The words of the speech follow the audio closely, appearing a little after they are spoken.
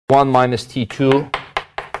1 minus T2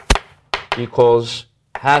 equals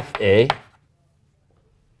half A.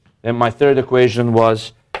 Then my third equation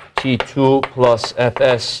was T2 plus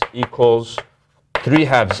Fs equals 3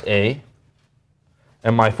 halves A.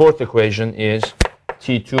 And my fourth equation is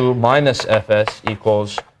T2 minus Fs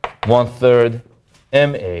equals 1/3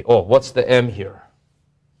 MA. Oh, what's the M here?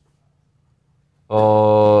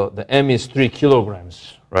 The M is 3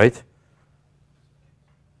 kilograms, right?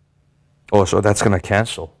 Oh, so that's going to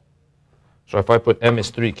cancel. So if I put M is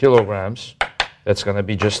 3 kilograms, that's going to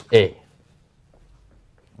be just A.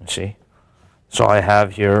 You see? So I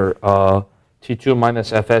have here T2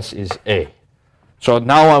 minus Fs is A. So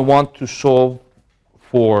now I want to solve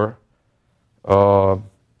for A,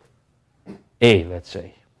 let's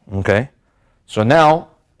say. Okay? So now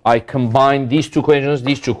I combine these two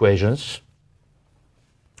equations.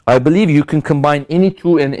 I believe you can combine any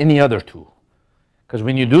two and any other two. Because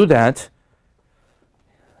when you do that,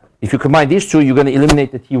 if you combine these two, you're going to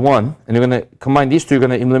eliminate the T1. And you're going to combine these two, you're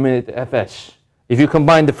going to eliminate the Fs. If you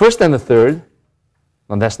combine the first and the third,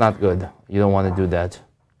 well, that's not good. You don't want to do that.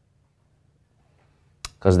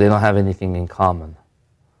 Because they don't have anything in common.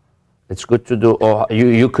 It's good to do, or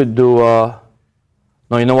you could do,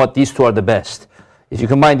 no, you know what? These two are the best. If you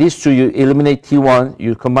combine these two, you eliminate T1.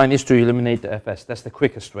 You combine these two, you eliminate the Fs. That's the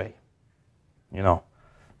quickest way, you know.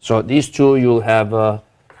 So these two, you'll have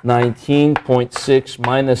 19.6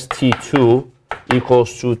 minus T2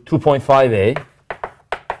 equals to 2.5A.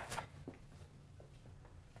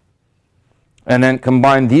 And then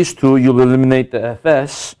combine these two, you'll eliminate the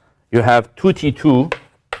Fs. You have 2T2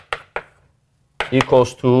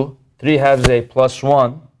 equals to 3 halves A plus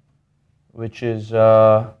 1, which is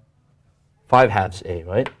 5 halves A,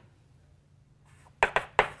 right?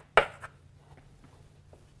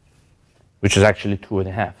 Which is actually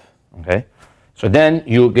 2.5, okay? So then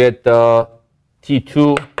you get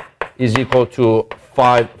T2 is equal to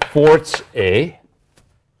 5/4 A.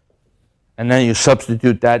 And then you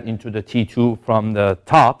substitute that into the T2 from the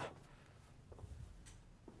top.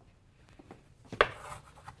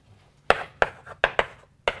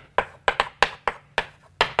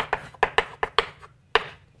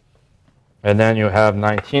 And then you have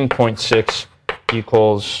 19.6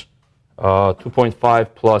 equals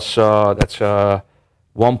 2.5 plus, that's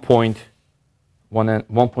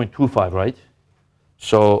 1.25, right?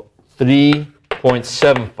 So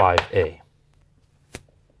 3.75A.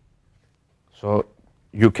 So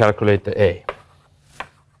you calculate the A.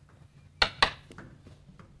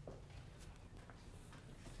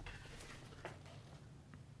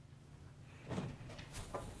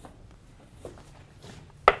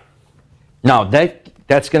 Now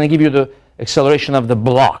that's going to give you the acceleration of the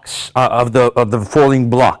blocks, of the falling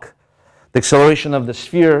block. The acceleration of the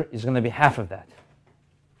sphere is going to be half of that.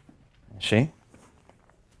 See?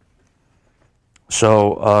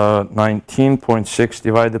 So 19.6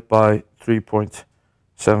 divided by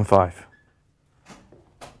 3.75.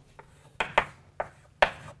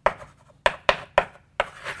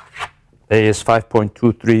 A is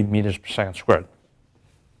 5.23 meters per second squared.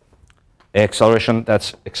 Acceleration,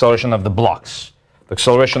 that's acceleration of the blocks. The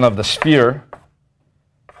acceleration of the sphere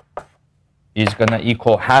is going to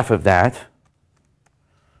equal half of that,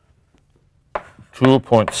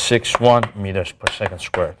 2.61 meters per second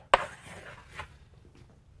squared.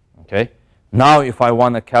 Okay. Now if I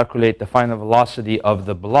want to calculate the final velocity of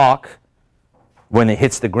the block when it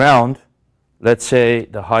hits the ground, let's say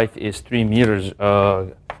the height is 3 meters.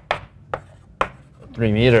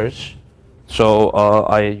 3 meters. So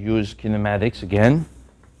I use kinematics again.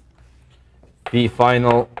 V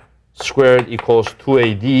final squared equals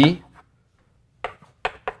 2AD.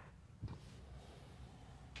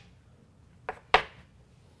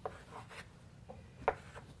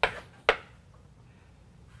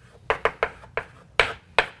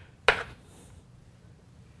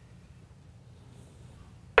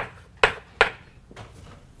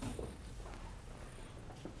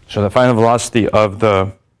 So the final velocity of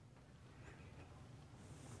the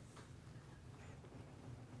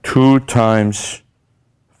 2 times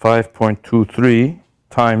 5.23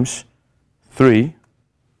 times 3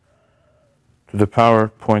 to the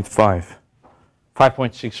power 0.5,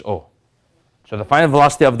 5.60. So the final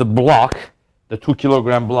velocity of the block, the 2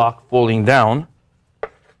 kilogram block falling down,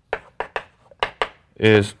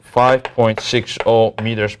 is 5.60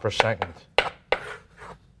 meters per second.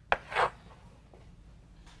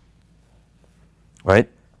 Right?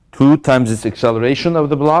 2 times its acceleration of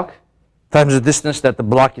the block times the distance that the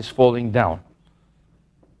block is falling down.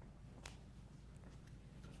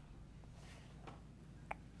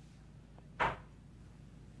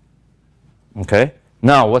 Okay?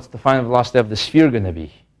 Now, what's the final velocity of the sphere going to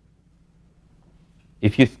be?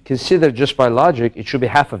 if you consider just by logic, it should be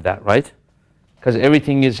half of that, right? Because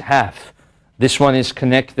everything is half. This one is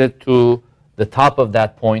connected to the top of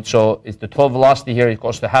that point, so it's the total velocity here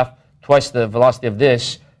equals to half, twice the velocity of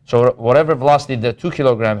this. So whatever velocity the 2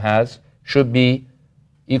 kilogram has should be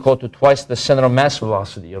equal to twice the center of mass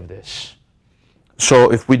velocity of this.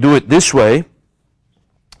 So if we do it this way,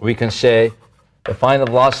 we can say the final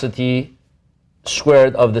velocity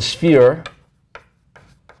squared of the sphere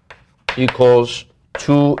equals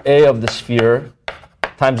 2a of the sphere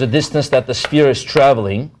times the distance that the sphere is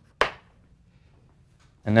traveling.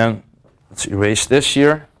 And then let's erase this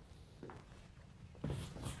here.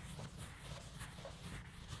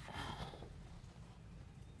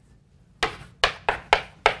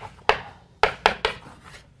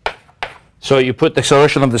 So you put the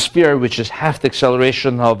acceleration of the sphere, which is half the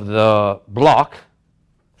acceleration of the block,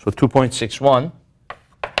 so 2.61,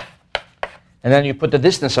 and then you put the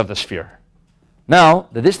distance of the sphere. Now,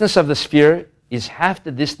 the distance of the sphere is half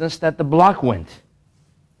the distance that the block went.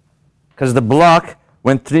 Because the block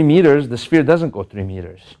went 3 meters, the sphere doesn't go 3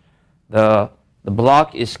 meters. The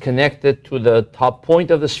block is connected to the top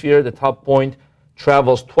point of the sphere. The top point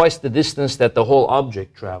travels twice the distance that the whole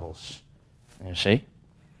object travels. You see?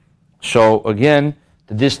 So again,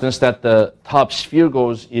 the distance that the top sphere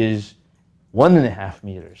goes is 1.5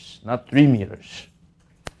 meters, not 3 meters.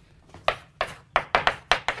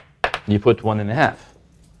 You put 1.5.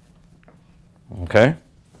 Okay?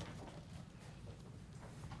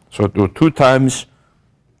 So do 2 times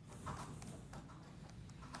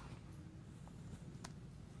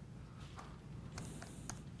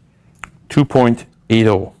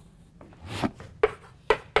 2.80.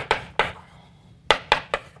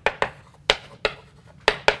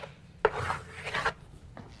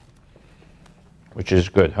 Which is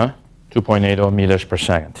good, huh? 2.80 meters per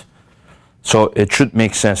second. So it should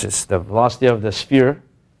make sense. It's the velocity of the sphere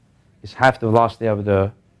is half the velocity of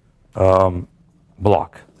the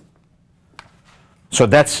block. So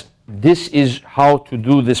this is how to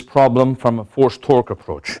do this problem from a force-torque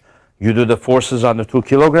approach. You do the forces on the 2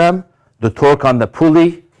 kilogram, the torque on the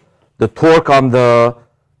pulley, the torque on the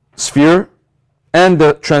sphere, and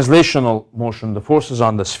the translational motion, the forces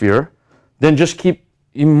on the sphere. Then just keep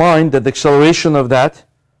in mind that the acceleration of that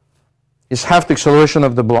is half the acceleration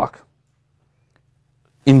of the block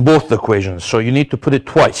in both the equations. So you need to put it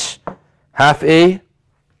twice. Half a,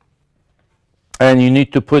 and you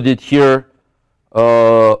need to put it here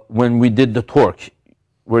when we did the torque.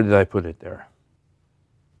 Where did I put it there?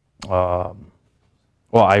 Well,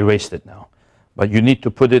 I erased it now. But you need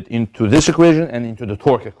to put it into this equation and into the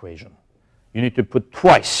torque equation. You need to put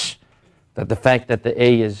twice that the fact that the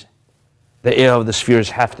A of the sphere is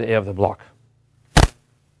half the A of the block. Is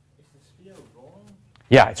the sphere rolling?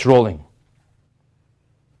 Yeah, it's rolling.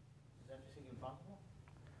 Is that physically possible?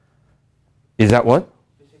 Is that what?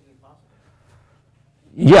 Physically possible?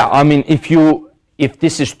 Yeah, I mean, if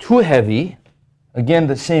this is too heavy, again,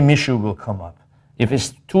 the same issue will come up. If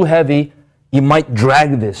it's too heavy, you might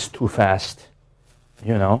drag this too fast,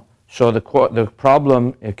 you know. So the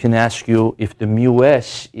problem can ask you if the mu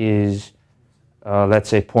s is, let's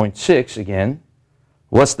say 0.6 again,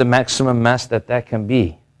 what's the maximum mass that can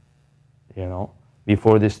be, you know,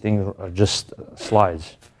 before this thing just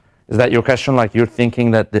slides? Is that your question? Like you're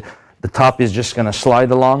thinking that the top is just going to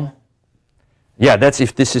slide along? Yeah, that's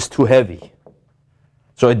if this is too heavy.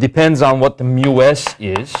 So it depends on what the mu s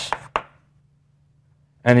is,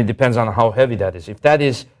 and it depends on how heavy that is. If that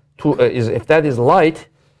is light,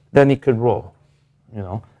 then it could roll, you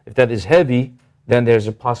know. If that is heavy, then there's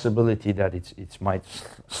a possibility that it might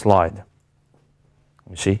slide.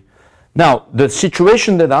 You see? Now, the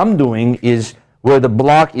situation that I'm doing is where the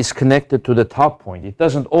block is connected to the top point. It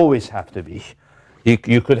doesn't always have to be.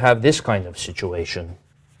 You could have this kind of situation.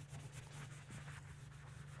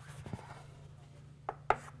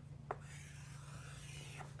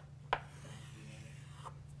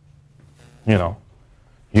 You know,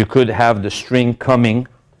 you could have the string coming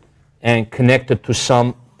and connected to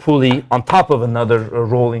some pulley on top of another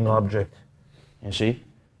rolling object, you see?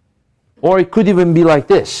 Or it could even be like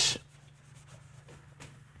this.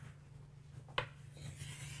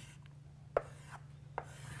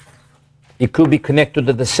 It could be connected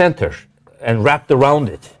to the center and wrapped around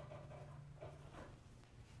it.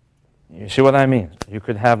 You see what I mean? You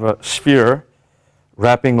could have a sphere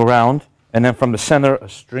wrapping around, and then from the center a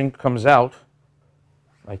string comes out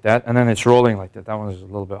like that, and then it's rolling like that. That one is a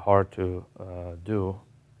little bit hard to do.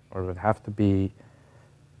 Or it would have to be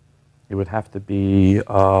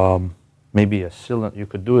maybe a cylinder. You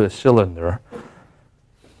could do a cylinder,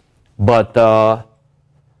 but